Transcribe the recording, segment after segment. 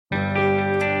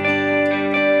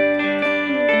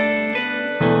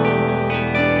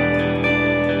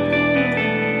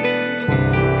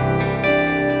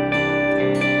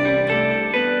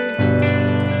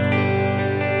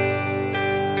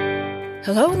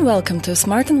Hello and welcome to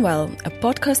Smart and Well, a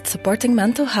podcast supporting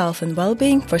mental health and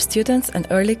well-being for students and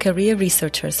early career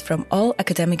researchers from all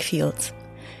academic fields.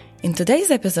 In today's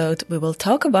episode, we will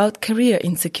talk about career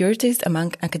insecurities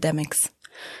among academics.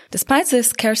 Despite the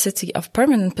scarcity of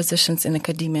permanent positions in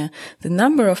academia, the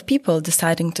number of people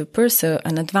deciding to pursue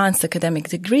an advanced academic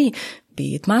degree,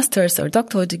 be it master's or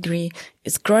doctoral degree,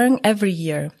 is growing every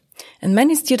year, and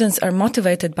many students are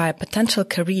motivated by a potential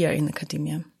career in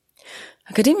academia.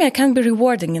 Academia can be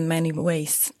rewarding in many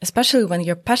ways, especially when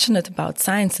you're passionate about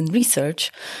science and research,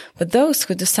 but those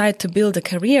who decide to build a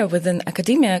career within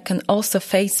academia can also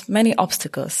face many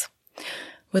obstacles.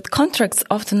 With contracts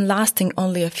often lasting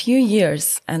only a few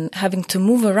years and having to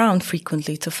move around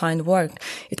frequently to find work,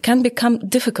 it can become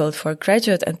difficult for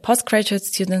graduate and postgraduate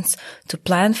students to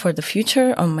plan for the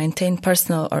future or maintain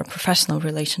personal or professional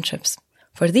relationships.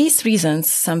 For these reasons,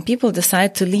 some people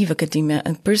decide to leave academia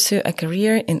and pursue a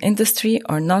career in industry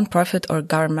or non-profit or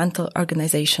governmental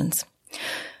organizations.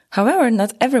 However,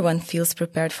 not everyone feels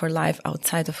prepared for life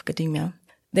outside of academia.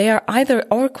 They are either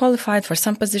overqualified for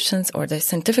some positions or their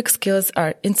scientific skills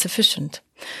are insufficient.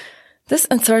 This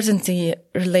uncertainty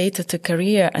related to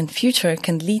career and future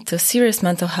can lead to serious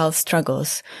mental health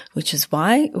struggles, which is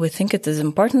why we think it is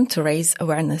important to raise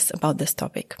awareness about this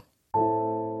topic.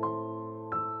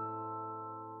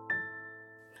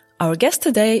 Our guest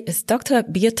today is Dr.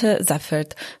 Birte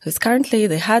Seffert, who is currently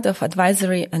the head of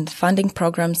advisory and funding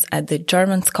programs at the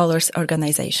German Scholars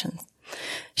Organization.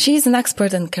 She is an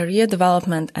expert in career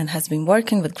development and has been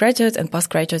working with graduate and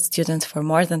postgraduate students for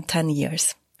more than 10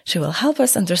 years. She will help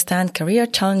us understand career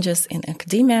challenges in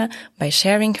academia by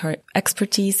sharing her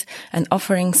expertise and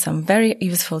offering some very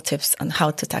useful tips on how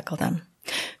to tackle them.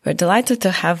 We're delighted to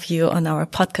have you on our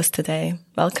podcast today.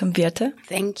 Welcome, Birte.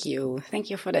 Thank you. Thank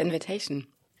you for the invitation.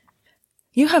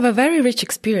 You have a very rich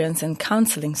experience in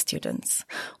counseling students.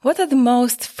 What are the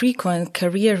most frequent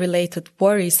career-related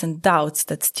worries and doubts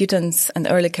that students and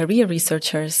early career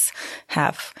researchers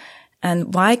have?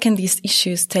 And why can these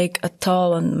issues take a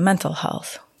toll on mental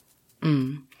health?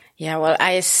 Yeah, well,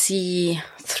 I see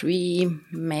three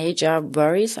major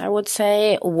worries, I would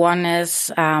say. One is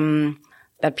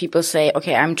that people say,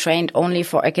 okay, I'm trained only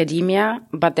for academia,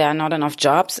 but there are not enough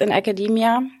jobs in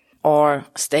academia, or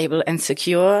stable and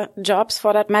secure jobs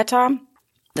for that matter.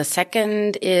 The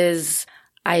second is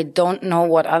I don't know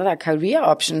what other career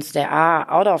options there are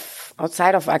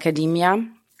outside of academia,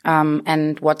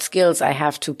 and what skills I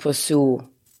have to pursue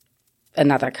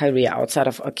another career outside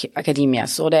of academia.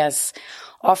 So there's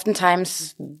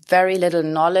oftentimes very little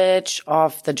knowledge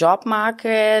of the job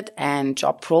market and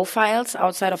job profiles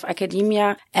outside of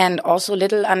academia, and also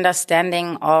little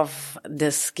understanding of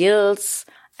the skills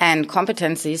and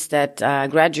competencies that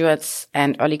graduates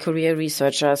and early career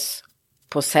researchers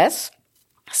possess,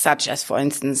 such as, for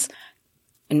instance,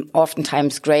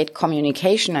 oftentimes great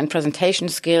communication and presentation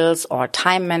skills or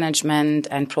time management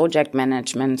and project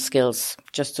management skills,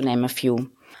 just to name a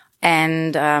few.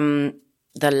 And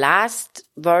the last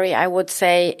worry, I would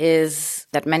say, is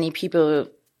that many people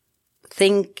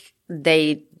think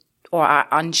they or are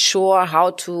unsure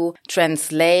how to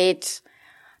translate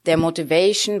their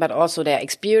motivation, but also their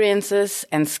experiences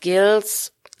and skills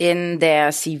in their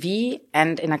CV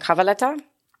and in a cover letter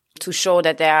to show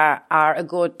that they are a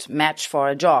good match for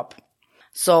a job.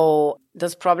 So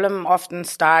this problem often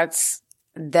starts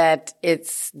that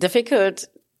it's difficult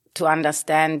to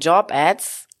understand job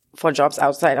ads for jobs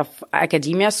outside of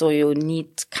academia. So you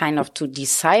need kind of to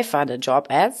decipher the job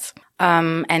ads,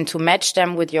 and to match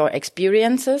them with your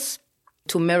experiences,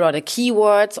 to mirror the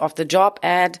keywords of the job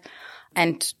ad,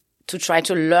 and to try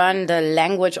to learn the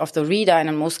language of the reader. And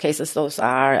in most cases, those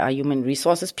are human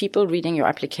resources people reading your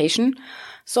application.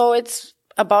 So it's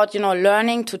about,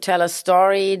 learning to tell a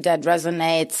story that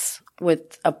resonates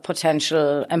with a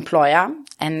potential employer.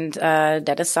 And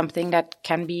that is something that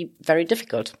can be very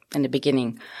difficult in the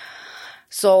beginning.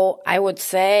 So I would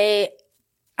say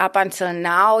up until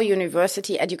now,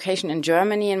 university education in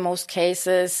Germany in most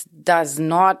cases does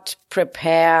not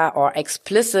prepare or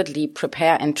explicitly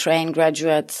prepare and train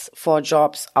graduates for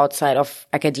jobs outside of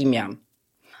academia.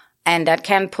 And that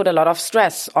can put a lot of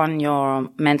stress on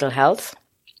your mental health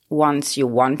once you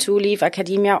want to leave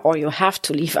academia, or you have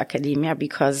to leave academia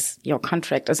because your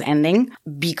contract is ending.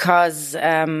 Because,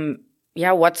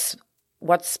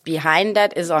 what's behind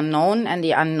that is unknown, and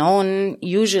the unknown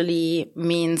usually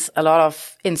means a lot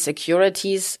of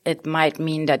insecurities. It might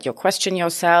mean that you question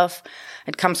yourself.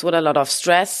 It comes with a lot of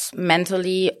stress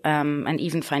mentally, and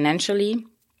even financially.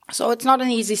 So it's not an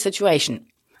easy situation.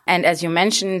 And as you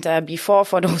mentioned before,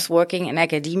 for those working in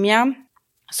academia,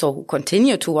 so who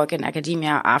continue to work in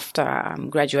academia after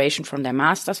graduation from their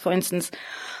masters, for instance,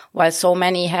 while so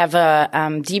many have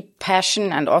a deep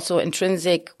passion and also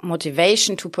intrinsic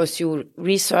motivation to pursue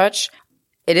research,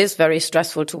 it is very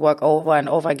stressful to work over and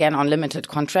over again on limited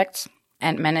contracts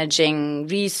and managing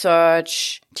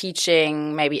research,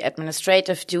 teaching, maybe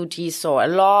administrative duties. So a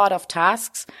lot of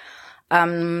tasks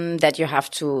that you have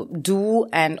to do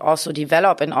and also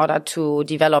develop in order to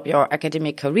develop your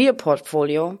academic career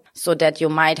portfolio so that you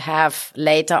might have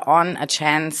later on a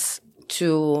chance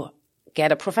to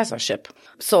get a professorship.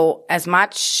 So as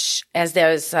much as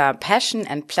there is passion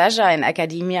and pleasure in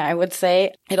academia, I would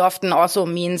say, it often also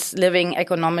means living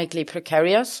economically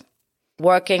precarious,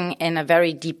 working in a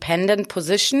very dependent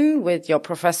position with your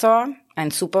professor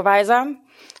and supervisor.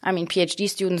 I mean, PhD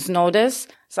students know this.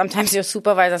 Sometimes your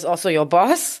supervisor is also your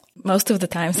boss. Most of the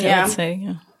times, I would say.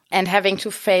 Yeah. And having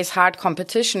to face hard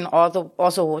competition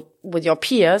also with your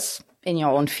peers in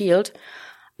your own field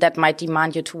that might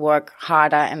demand you to work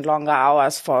harder and longer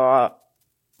hours for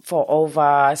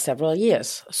over several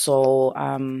years. So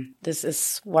this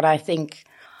is what I think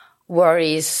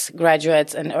worries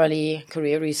graduates and early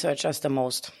career researchers the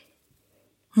most.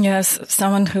 Yes,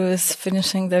 someone who is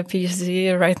finishing their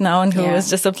PhD right now and who is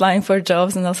just applying for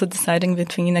jobs and also deciding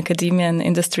between academia and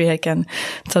industry, I can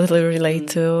totally relate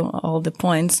to all the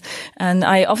points. And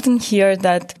I often hear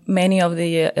that many of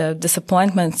the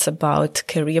disappointments about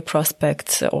career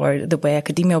prospects or the way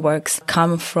academia works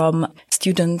come from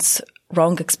students'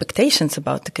 wrong expectations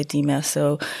about academia.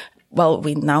 So, well,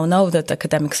 we now know that the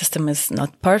academic system is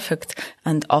not perfect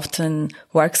and often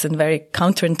works in very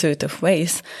counterintuitive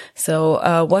ways.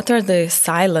 So what are the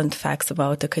silent facts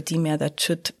about academia that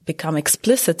should become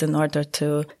explicit in order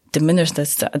to diminish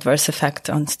this adverse effect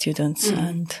on students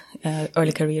and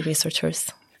early career researchers?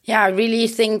 Yeah, I really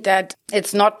think that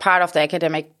it's not part of the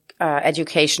academic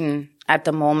education at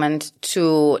the moment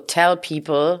to tell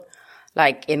people,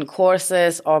 like in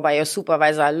courses or by your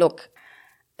supervisor, look,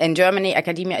 in Germany,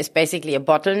 academia is basically a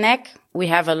bottleneck. We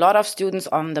have a lot of students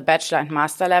on the bachelor and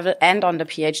master level and on the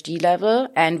PhD level,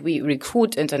 and we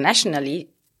recruit internationally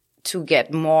to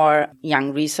get more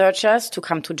young researchers to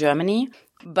come to Germany.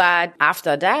 But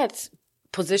after that,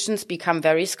 positions become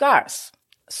very scarce.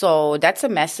 So that's a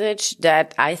message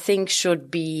that I think should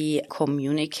be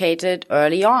communicated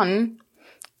early on,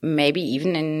 maybe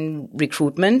even in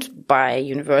recruitment by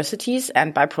universities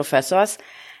and by professors,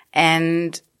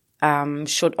 and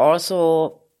should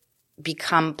also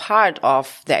become part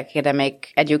of the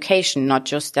academic education, not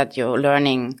just that you're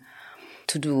learning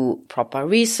to do proper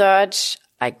research,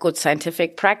 like good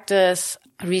scientific practice,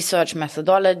 research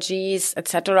methodologies,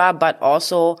 etc., but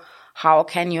also what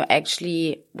can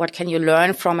you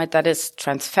learn from it that is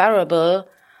transferable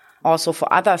also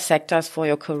for other sectors for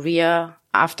your career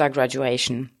after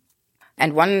graduation.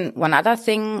 And one other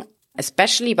thing,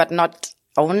 especially but not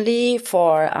only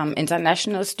for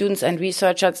international students and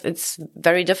researchers, it's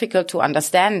very difficult to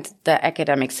understand the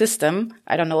academic system.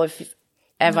 I don't know if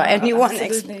anyone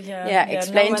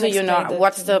explained to you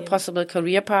what's the possible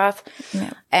career path,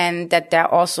 and that there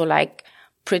are also like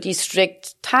pretty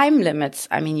strict time limits.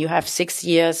 I mean, you have 6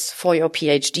 years for your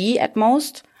PhD at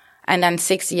most, and then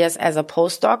 6 years as a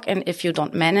postdoc. And if you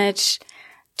don't manage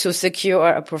to secure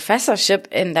a professorship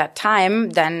in that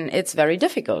time, then it's very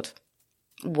difficult.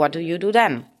 What do you do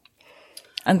then?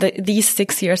 And these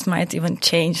 6 years might even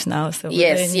change now. So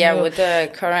with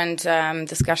the current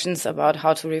discussions about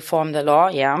how to reform the law,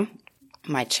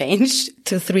 might change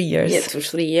to 3 years. Yeah, to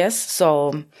 3 years.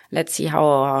 So let's see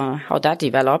how that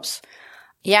develops.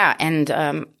 Yeah, and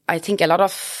I think a lot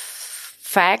of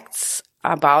facts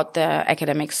about the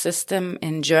academic system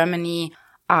in Germany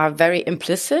are very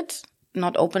implicit,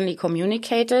 not openly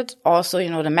communicated. Also,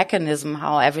 the mechanism,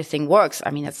 how everything works. I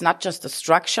mean, it's not just the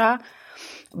structure,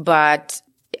 but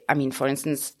I mean, for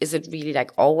instance, is it really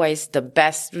like always the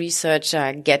best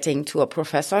researcher getting to a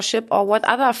professorship, or what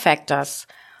other factors,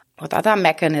 what other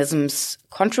mechanisms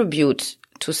contribute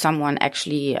to someone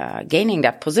actually gaining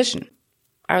that position?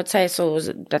 I would say so.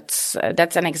 That's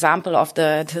an example of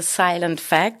the silent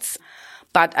facts.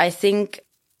 But I think,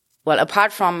 well,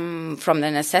 apart from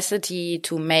the necessity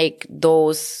to make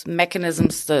those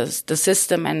mechanisms, the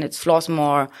system and its flaws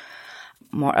more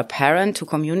apparent, to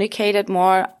communicate it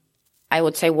more, I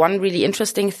would say one really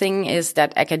interesting thing is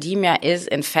that academia is,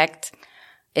 in fact,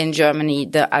 in Germany,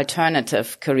 the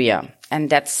alternative career. And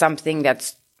that's something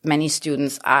that many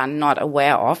students are not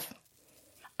aware of.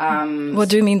 What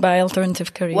do you mean by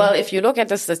alternative career? Well, if you look at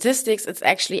the statistics, it's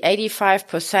actually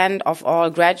 85% of all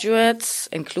graduates,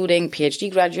 including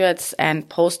PhD graduates and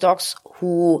postdocs,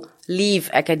 who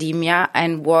leave academia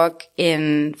and work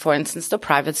in, for instance, the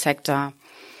private sector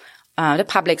the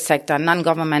public sector,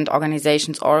 non-government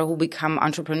organizations, or who become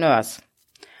entrepreneurs.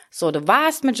 So the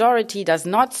vast majority does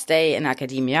not stay in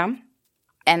academia.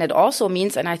 And it also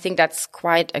means, and I think that's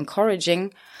quite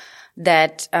encouraging,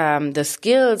 that the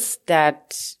skills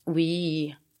that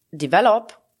we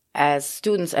develop as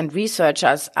students and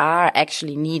researchers are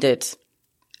actually needed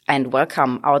and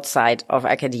welcome outside of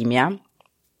academia.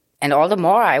 And all the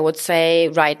more, I would say,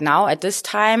 right now at this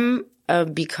time,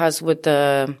 because with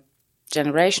the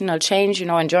generational change,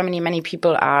 in Germany, many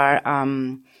people are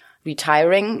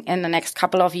retiring in the next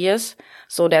couple of years.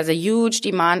 So there's a huge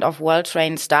demand of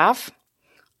well-trained staff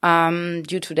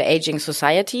due to the aging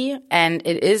society. And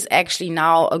it is actually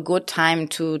now a good time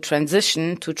to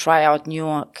transition, to try out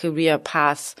new career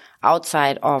paths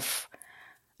outside of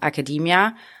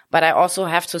academia. But I also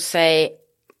have to say,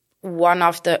 one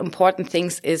of the important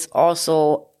things is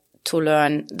also to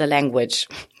learn the language,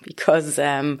 because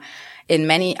in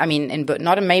many,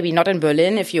 maybe not in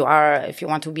Berlin, if you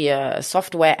want to be a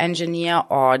software engineer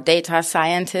or data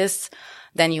scientist,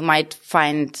 then you might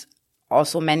find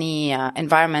also many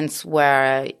environments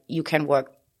where you can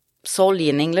work solely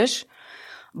in English.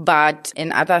 But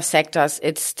in other sectors,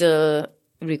 it's still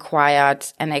required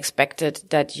and expected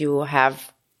that you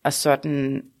have a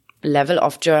certain level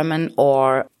of German,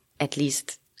 or at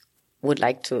least would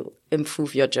like to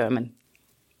improve your German.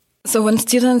 So when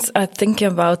students are thinking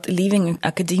about leaving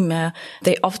academia,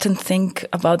 they often think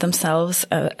about themselves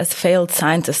as failed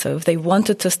scientists. So if they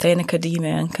wanted to stay in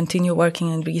academia and continue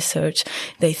working in research,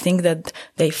 they think that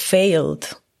they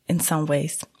failed in some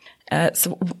ways.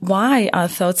 So why are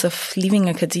thoughts of leaving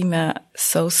academia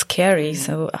so scary?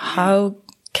 So how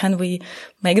can we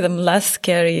make them less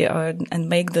scary and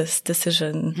make this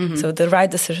decision, so the right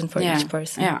decision for each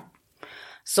person? Yeah.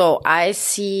 So I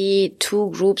see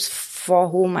two groups for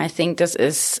whom I think this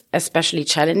is especially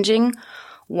challenging.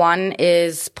 One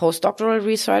is postdoctoral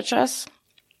researchers.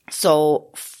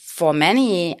 So for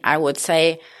many, I would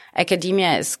say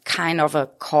academia is kind of a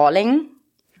calling.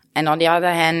 And on the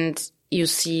other hand, you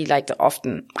see like the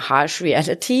often harsh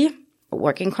reality,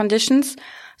 working conditions.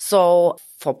 So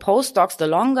for postdocs, the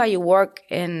longer you work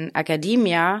in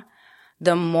academia,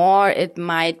 the more it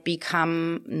might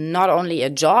become not only a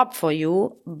job for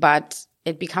you, but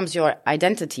it becomes your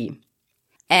identity.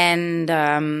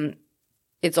 And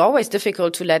it's always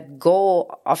difficult to let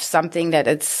go of something that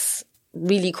it's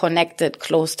really connected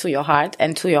close to your heart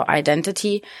and to your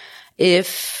identity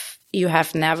if you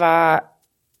have never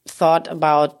thought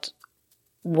about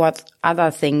what other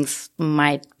things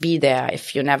might be there,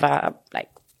 if you never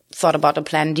thought about a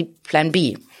plan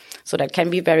B. So that can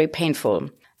be very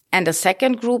painful. And the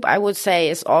second group, I would say,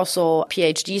 is also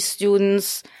PhD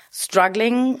students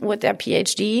struggling with their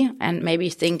PhD and maybe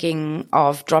thinking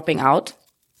of dropping out.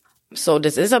 So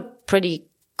this is a pretty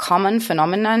common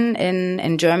phenomenon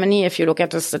in Germany. If you look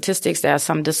at the statistics, there are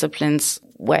some disciplines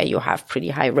where you have pretty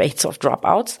high rates of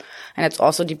dropouts. And it's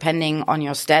also depending on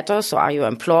your status. So are you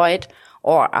employed,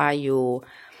 or are you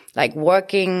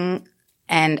working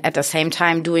and at the same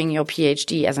time doing your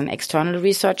PhD as an external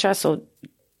researcher? So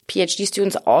PhD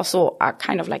students also are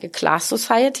kind of like a class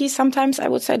society sometimes, I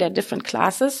would say. They're different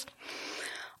classes.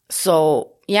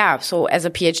 So as a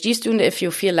PhD student, if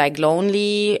you feel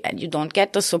lonely and you don't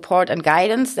get the support and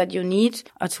guidance that you need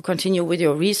to continue with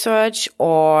your research,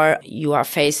 or you are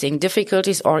facing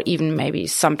difficulties or even maybe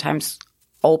sometimes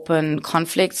open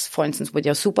conflicts, for instance, with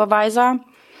your supervisor,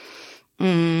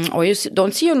 or you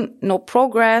don't see no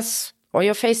progress, or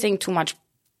you're facing too much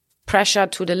pressure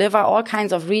to deliver, all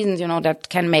kinds of reasons, that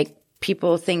can make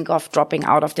people think of dropping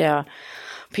out of their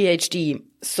PhD.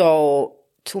 So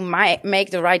to make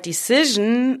the right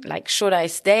decision, should I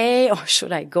stay or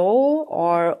should I go,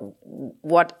 or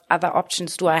what other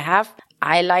options do I have?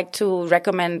 I like to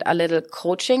recommend a little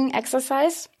coaching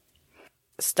exercise.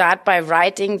 Start by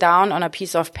writing down on a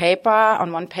piece of paper,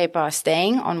 on one paper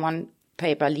staying, on one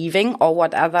paper leaving, or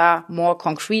what other more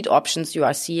concrete options you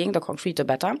are seeing. The concrete, the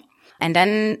better. And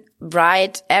then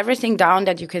write everything down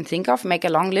that you can think of. Make a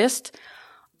long list.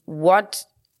 What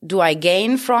do I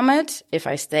gain from it if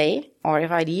I stay or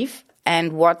if I leave?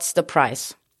 And what's the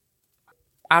price?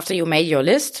 After you made your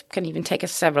list, can even take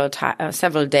several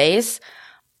days.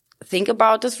 Think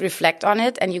about this, reflect on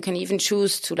it, and you can even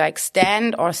choose to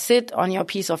stand or sit on your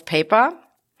piece of paper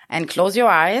and close your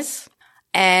eyes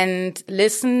and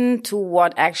listen to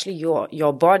what actually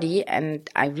your body, and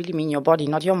I really mean your body,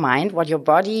 not your mind, what your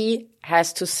body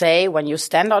has to say when you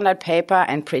stand on that paper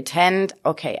and pretend,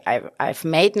 okay, I've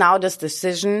made now this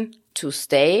decision to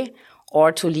stay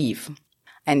or to leave.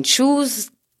 And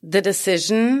choose the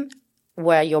decision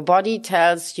where your body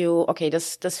tells you, okay,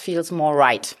 this feels more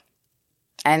right.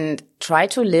 and try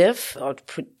to live or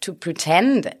to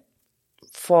pretend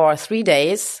for 3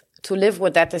 days to live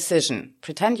with that decision.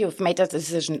 Pretend you've made that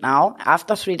decision now.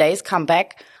 After 3 days, come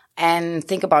back and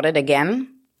think about it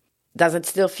again. Does it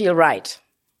still feel right?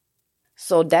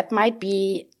 So that might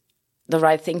be the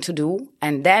right thing to do.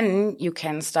 And then you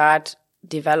can start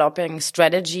developing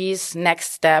strategies,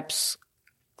 next steps,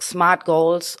 smart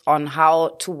goals on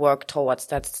how to work towards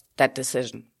that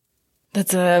decision.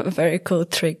 That's a very cool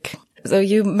trick. So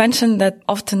you mentioned that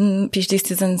often PhD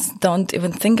students don't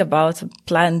even think about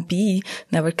plan B,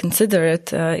 never consider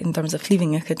it in terms of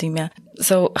leaving academia.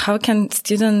 So how can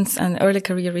students and early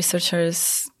career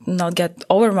researchers not get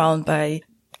overwhelmed by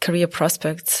career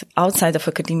prospects outside of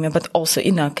academia, but also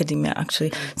in academia,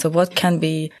 actually? So what can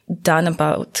be done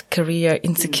about career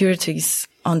insecurities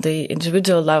on the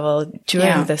individual level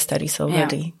during the studies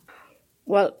already? Yeah.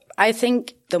 Well, I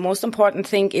think the most important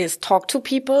thing is talk to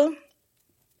people.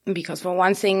 Because for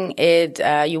one thing,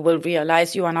 you will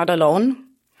realize you are not alone.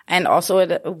 And also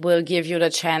it will give you the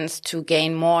chance to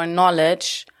gain more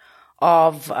knowledge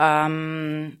of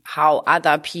how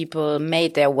other people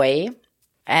made their way.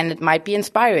 And it might be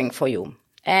inspiring for you.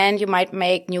 And you might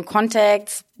make new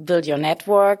contacts, build your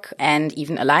network, and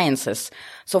even alliances.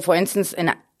 So for instance,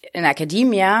 in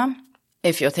academia,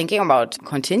 if you're thinking about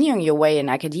continuing your way in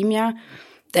academia,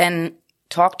 then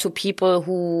talk to people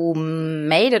who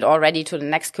made it already to the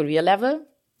next career level,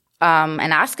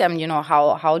 and ask them,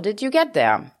 how did you get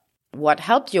there? What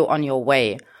helped you on your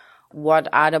way? What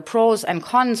are the pros and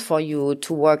cons for you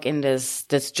to work in this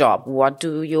job? What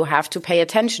do you have to pay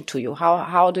attention to?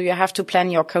 How do you have to plan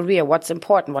your career? What's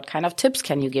important? What kind of tips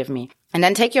can you give me? And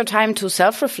then take your time to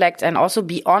self-reflect and also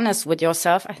be honest with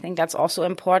yourself. I think that's also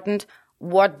important.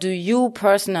 What do you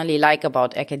personally like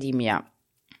about academia?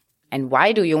 And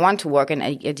why do you want to work in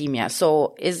academia?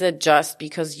 So is it just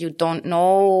because you don't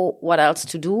know what else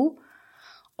to do?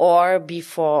 Or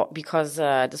because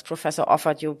this professor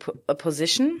offered you a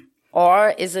position?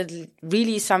 Or is it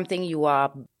really something you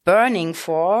are burning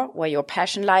for, where your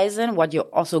passion lies in, what you're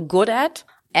also good at,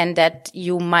 and that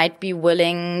you might be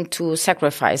willing to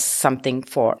sacrifice something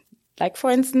for? Like,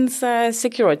 for instance,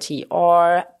 security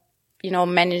or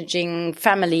managing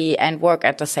family and work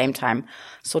at the same time.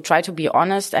 So try to be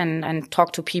honest and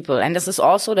talk to people. And this is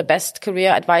also the best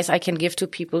career advice I can give to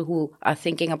people who are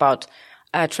thinking about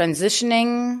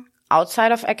transitioning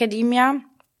outside of academia.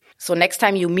 So next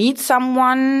time you meet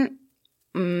someone,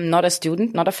 not a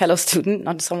student, not a fellow student,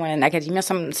 not someone in academia,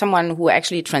 someone who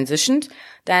actually transitioned,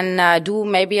 then do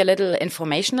maybe a little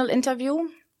informational interview.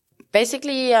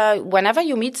 Basically, whenever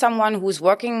you meet someone who's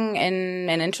working in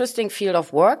an interesting field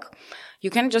of work, you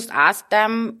can just ask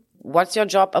them, what's your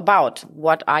job about?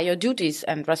 What are your duties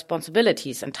and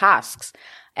responsibilities and tasks?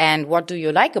 And what do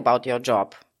you like about your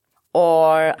job?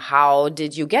 Or how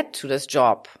did you get to this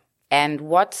job? And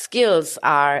what skills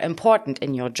are important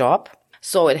in your job?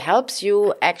 So it helps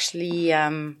you actually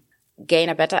gain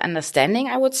a better understanding,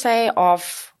 I would say,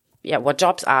 of what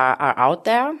jobs are out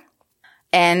there.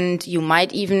 And you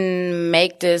might even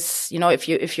make this,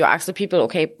 if you ask the people,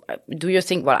 okay, do you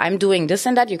think, well, I'm doing this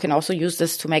and that? You can also use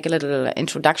this to make a little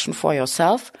introduction for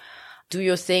yourself. Do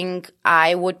you think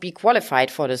I would be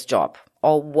qualified for this job?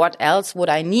 Or what else would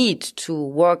I need to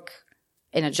work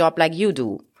in a job like you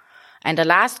do? And the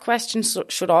last question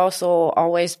should also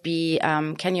always be,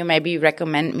 can you maybe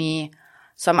recommend me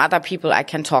some other people I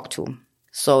can talk to?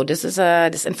 So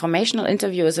this informational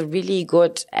interview is a really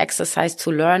good exercise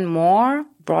to learn more,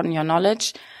 broaden your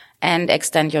knowledge, and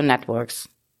extend your networks.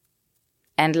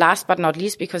 And last but not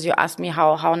least, because you asked me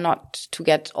how not to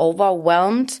get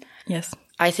overwhelmed. Yes.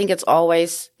 I think it's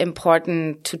always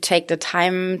important to take the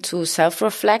time to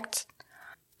self-reflect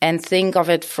and think of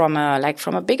it from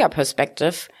a bigger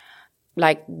perspective.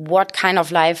 Like, what kind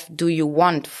of life do you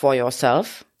want for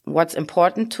yourself? What's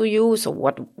important to you? So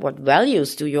what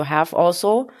values do you have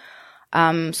also?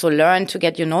 So learn to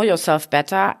get yourself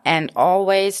better, and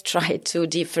always try to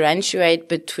differentiate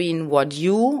between what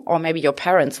you or maybe your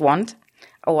parents want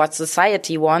or what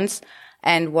society wants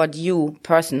and what you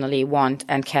personally want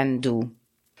and can do.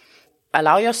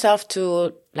 Allow yourself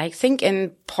to think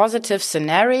in positive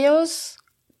scenarios,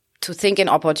 to think in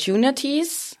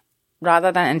opportunities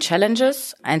rather than in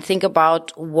challenges, and think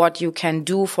about what you can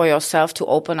do for yourself to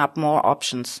open up more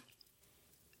options.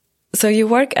 So you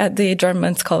work at the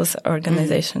German Scholars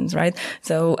Organizations, right?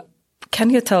 So can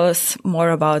you tell us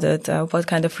more about it? What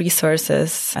kind of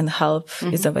resources and help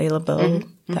is available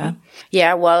there?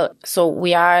 Yeah, well, so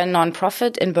we are a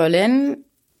non-profit in Berlin.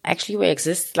 Actually, we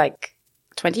exist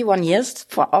 21 years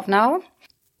of now.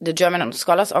 the German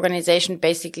Scholars Organization,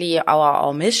 basically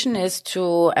our mission is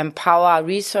to empower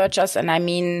researchers, and I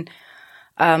mean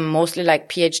mostly like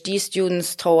PhD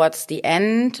students towards the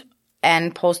end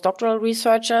and postdoctoral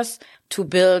researchers to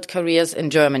build careers in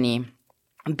Germany,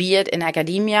 be it in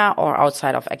academia or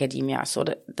outside of academia. So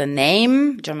the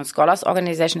name German Scholars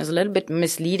Organization is a little bit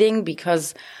misleading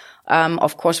because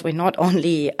of course, we're not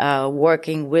only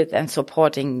working with and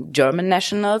supporting German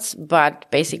nationals, but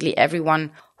basically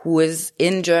everyone who is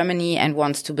in Germany and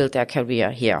wants to build their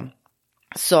career here.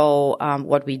 So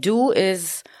what we do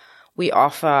is we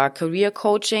offer career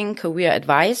coaching, career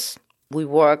advice. We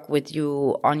work with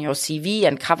you on your CV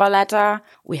and cover letter.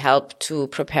 We help to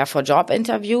prepare for job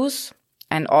interviews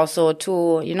and also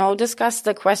to, discuss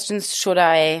the questions, should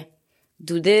I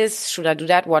do this? Should I do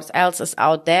that? What else is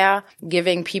out there?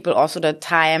 Giving people also the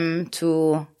time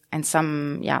to, and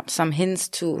some hints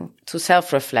to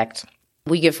self-reflect.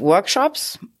 We give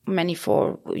workshops, many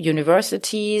for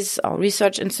universities or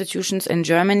research institutions in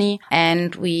Germany.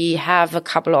 And we have a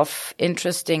couple of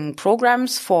interesting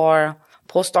programs for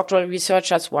postdoctoral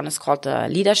researchers. One is called the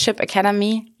Leadership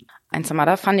Academy and some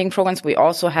other funding programs. We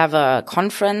also have a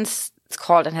conference.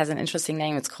 It has an interesting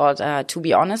name. It's called To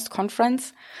Be Honest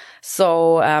Conference.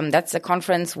 So that's a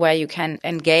conference where you can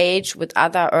engage with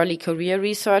other early career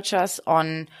researchers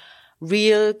on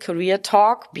real career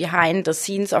talk behind the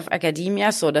scenes of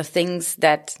academia. So the things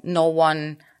that no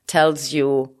one tells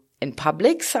you in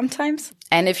public sometimes.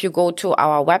 And if you go to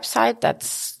our website,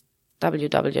 that's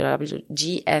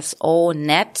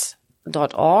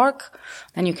www.gsonet.org,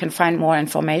 then you can find more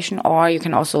information, or you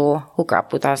can also hook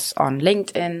up with us on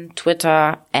LinkedIn,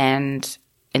 Twitter, and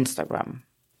Instagram.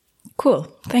 Cool.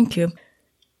 Thank you.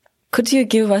 Could you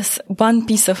give us one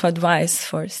piece of advice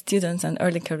for students and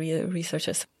early career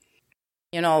researchers?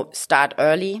 Start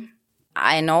early.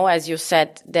 I know, as you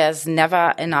said, there's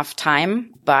never enough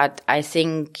time, but I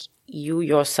think you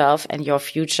yourself and your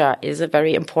future is a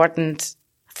very important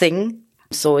thing.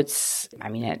 So it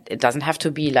doesn't have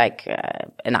to be like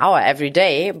an hour every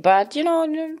day, but,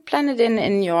 plan it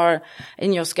in your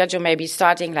schedule, maybe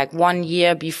starting like 1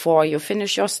 year before you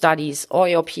finish your studies or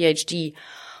your PhD,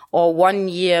 or 1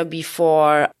 year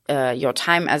before your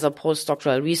time as a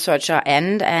postdoctoral researcher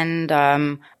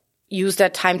and use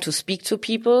that time to speak to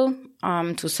people,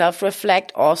 to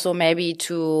self-reflect, also maybe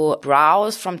to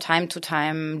browse from time to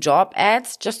time job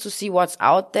ads just to see what's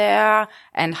out there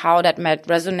and how that might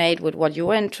resonate with what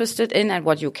you're interested in and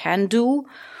what you can do.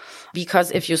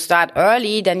 Because if you start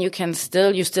early, then you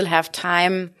still have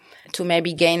time to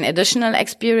maybe gain additional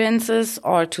experiences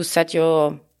or to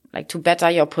to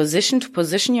better your position, to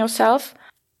position yourself.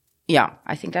 Yeah,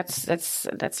 I think that's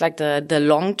like the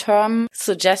long-term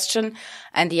suggestion.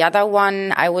 And the other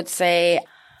one, I would say,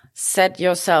 set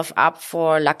yourself up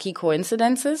for lucky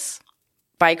coincidences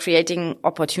by creating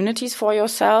opportunities for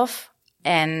yourself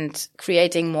and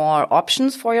creating more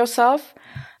options for yourself.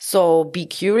 So be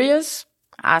curious,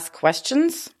 ask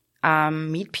questions,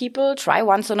 meet people, try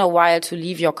once in a while to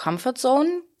leave your comfort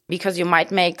zone, because you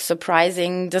might make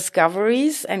surprising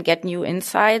discoveries and get new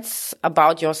insights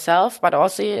about yourself, but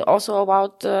also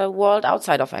about the world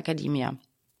outside of academia.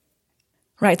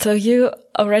 Right. So you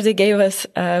already gave us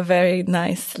a very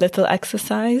nice little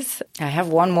exercise. I have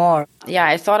one more. Yeah,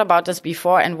 I thought about this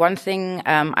before. And one thing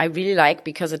I really like,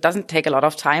 because it doesn't take a lot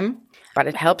of time, but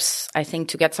it helps, I think,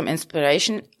 to get some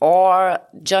inspiration or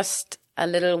just a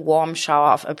little warm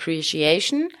shower of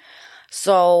appreciation.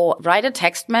 So write a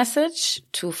text message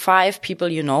to 5 people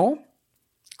you know.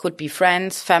 Could be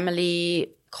friends,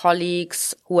 family,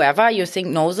 colleagues, whoever you think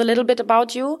knows a little bit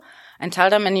about you. And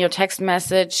tell them in your text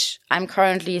message, I'm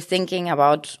currently thinking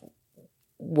about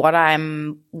what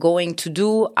I'm going to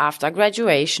do after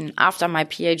graduation, after my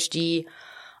PhD,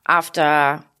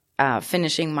 after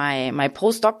finishing my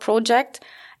postdoc project.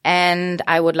 And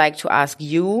I would like to ask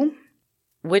you,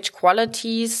 which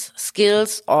qualities,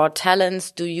 skills, or talents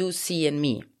do you see in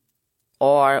me?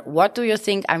 Or what do you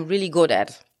think I'm really good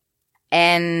at?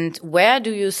 And where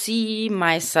do you see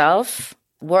myself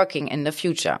working in the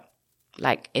future?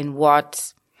 Like in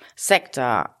what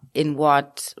sector, in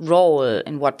what role,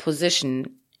 in what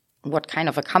position, what kind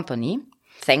of a company?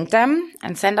 Thank them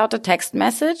and send out a text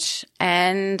message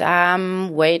and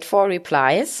wait for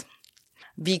replies.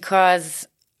 Because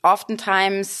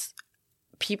oftentimes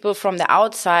people from the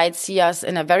outside see us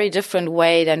in a very different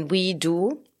way than we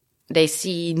do. They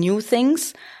see new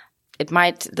things.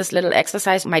 This little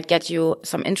exercise might get you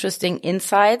some interesting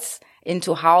insights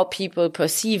into how people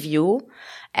perceive you.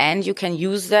 And you can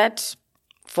use that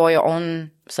for your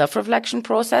own self-reflection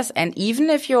process. And even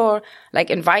if you're like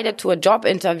invited to a job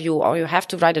interview or you have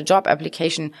to write a job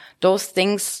application, those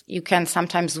things you can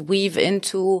sometimes weave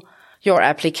into your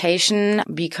application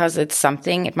because it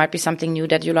might be something new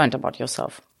that you learned about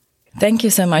yourself. Thank you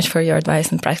so much for your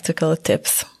advice and practical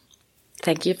tips.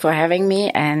 Thank you for having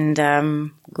me, and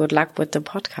good luck with the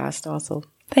podcast also.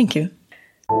 Thank you.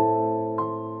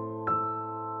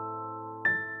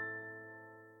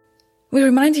 We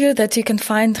remind you that you can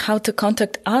find how to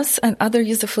contact us and other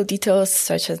useful details,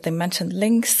 such as the mentioned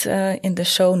links, in the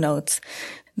show notes.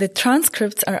 The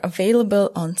transcripts are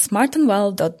available on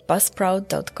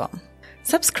smartandwell.buzzsprout.com.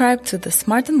 Subscribe to the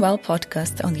Smart and Well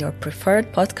podcast on your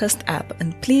preferred podcast app,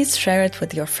 and please share it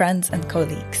with your friends and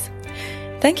colleagues.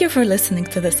 Thank you for listening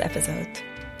to this episode.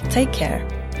 Take care,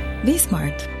 be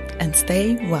smart, and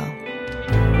stay well.